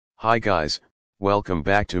Hi guys, welcome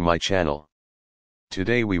back to my channel.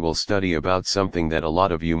 Today we will study about something that a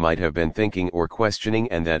lot of you might have been thinking or questioning,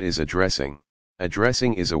 and that is addressing.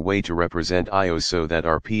 Addressing is a way to represent IOs so that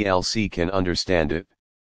our PLC can understand it.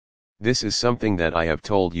 This is something that I have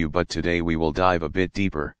told you, but today we will dive a bit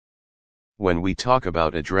deeper. When we talk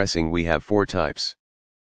about addressing, we have four types: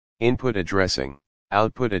 input addressing,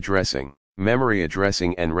 output addressing, memory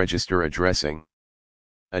addressing, and register addressing.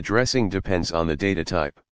 Addressing depends on the data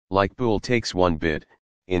type, like bool takes 1 bit,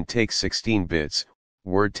 int takes 16 bits,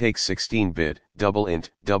 word takes 16 bit, double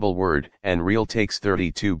int, double word, and real takes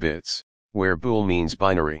 32 bits, where bool means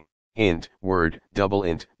binary, int, word, double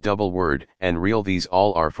int, double word, and real. These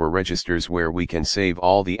all are for registers where we can save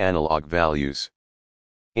all the analog values.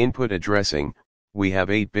 Input addressing, we have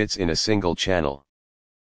 8 bits in a single channel.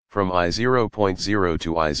 From I0.0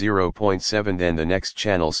 to I0.7, then the next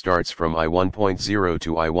channel starts from I1.0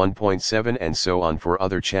 to I1.7, and so on for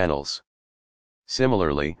other channels.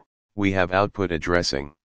 Similarly, we have output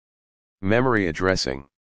addressing. Memory addressing.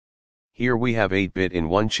 Here we have 8-bit in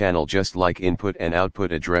one channel, just like input and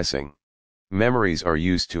output addressing. Memories are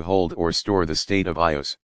used to hold or store the state of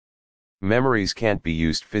IOs. Memories can't be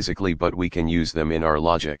used physically, but we can use them in our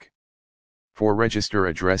logic. For register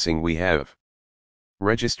addressing, we have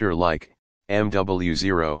register like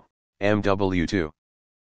MW0, MW2.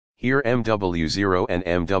 Here MW0 and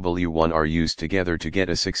MW1 are used together to get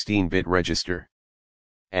a 16-bit register.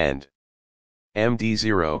 And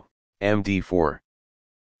MD0, MD4.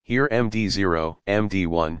 Here MD0,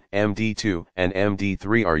 MD1, MD2, and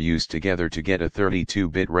MD3 are used together to get a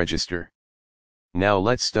 32-bit register. Now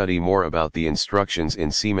let's study more about the instructions in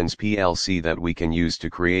Siemens PLC that we can use to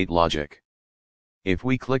create logic. If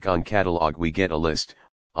we click on catalog, we get a list.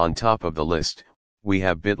 On top of the list, we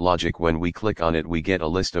have bit logic. When we click on it, we get a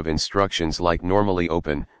list of instructions like normally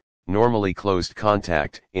open, normally closed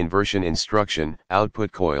contact, inversion instruction,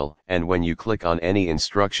 output coil, and when you click on any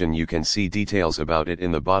instruction you can see details about it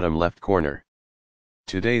in the bottom left corner.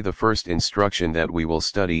 Today the first instruction that we will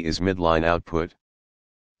study is midline output.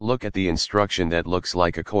 Look at the instruction that looks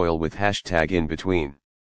like a coil with hashtag in between.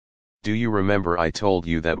 Do you remember I told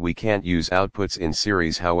you that we can't use outputs in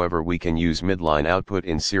series, however we can use midline output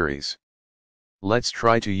in series? Let's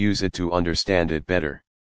try to use it to understand it better.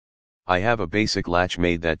 I have a basic latch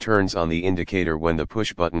made that turns on the indicator when the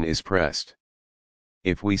push button is pressed.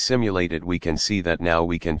 If we simulate it, we can see that now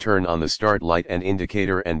we can turn on the start light and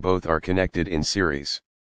indicator, and both are connected in series.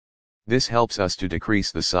 This helps us to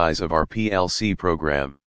decrease the size of our PLC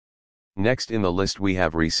program. Next in the list we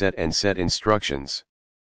have reset and set instructions.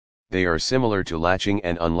 They are similar to latching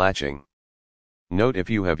and unlatching. Note, if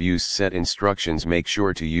you have used set instructions, make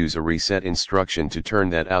sure to use a reset instruction to turn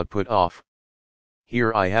that output off.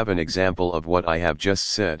 Here I have an example of what I have just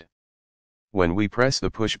said. When we press the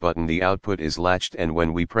push button, the output is latched, and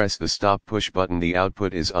when we press the stop push button, the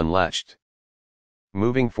output is unlatched.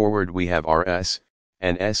 Moving forward, we have RS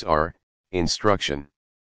and SR instruction.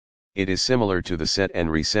 It is similar to the set and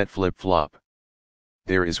reset flip-flop.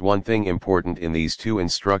 There is one thing important in these two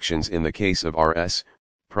instructions. In the case of RS,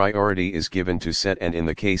 priority is given to set, and in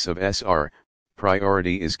the case of SR,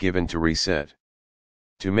 priority is given to reset.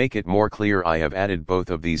 To make it more clear, I have added both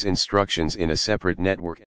of these instructions in a separate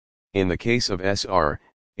network. In the case of SR,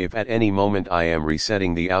 if at any moment I am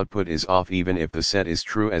resetting, the output is off even if the set is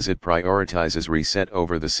true, as it prioritizes reset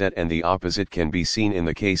over the set, and the opposite can be seen in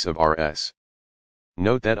the case of RS.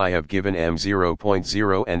 Note that I have given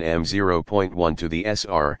M0.0 and M0.1 to the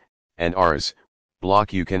SR and RS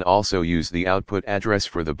block. You can also use the output address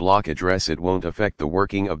for the block address. It won't affect the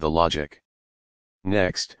working of the logic.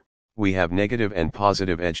 Next, we have negative and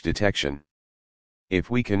positive edge detection. If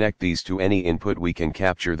we connect these to any input, we can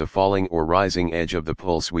capture the falling or rising edge of the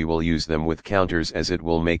pulse. We will use them with counters, as it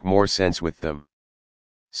will make more sense with them.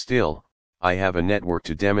 Still, I have a network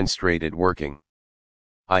to demonstrate it working.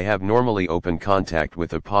 I have normally open contact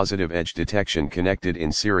with a positive edge detection connected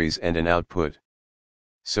in series and an output.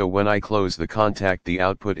 So when I close the contact, the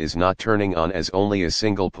output is not turning on, as only a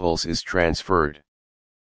single pulse is transferred.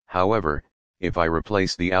 However, if I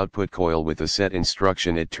replace the output coil with a set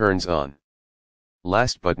instruction, it turns on.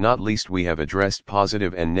 Last but not least, we have addressed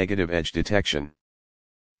positive and negative edge detection.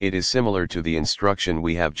 It is similar to the instruction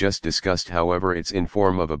we have just discussed, however it's in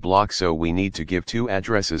form of a block, so we need to give two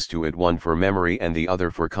addresses to it, one for memory and the other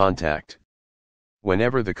for contact.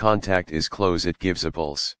 Whenever the contact is closed, it gives a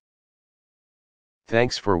pulse.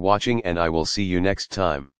 Thanks for watching, and I will see you next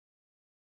time.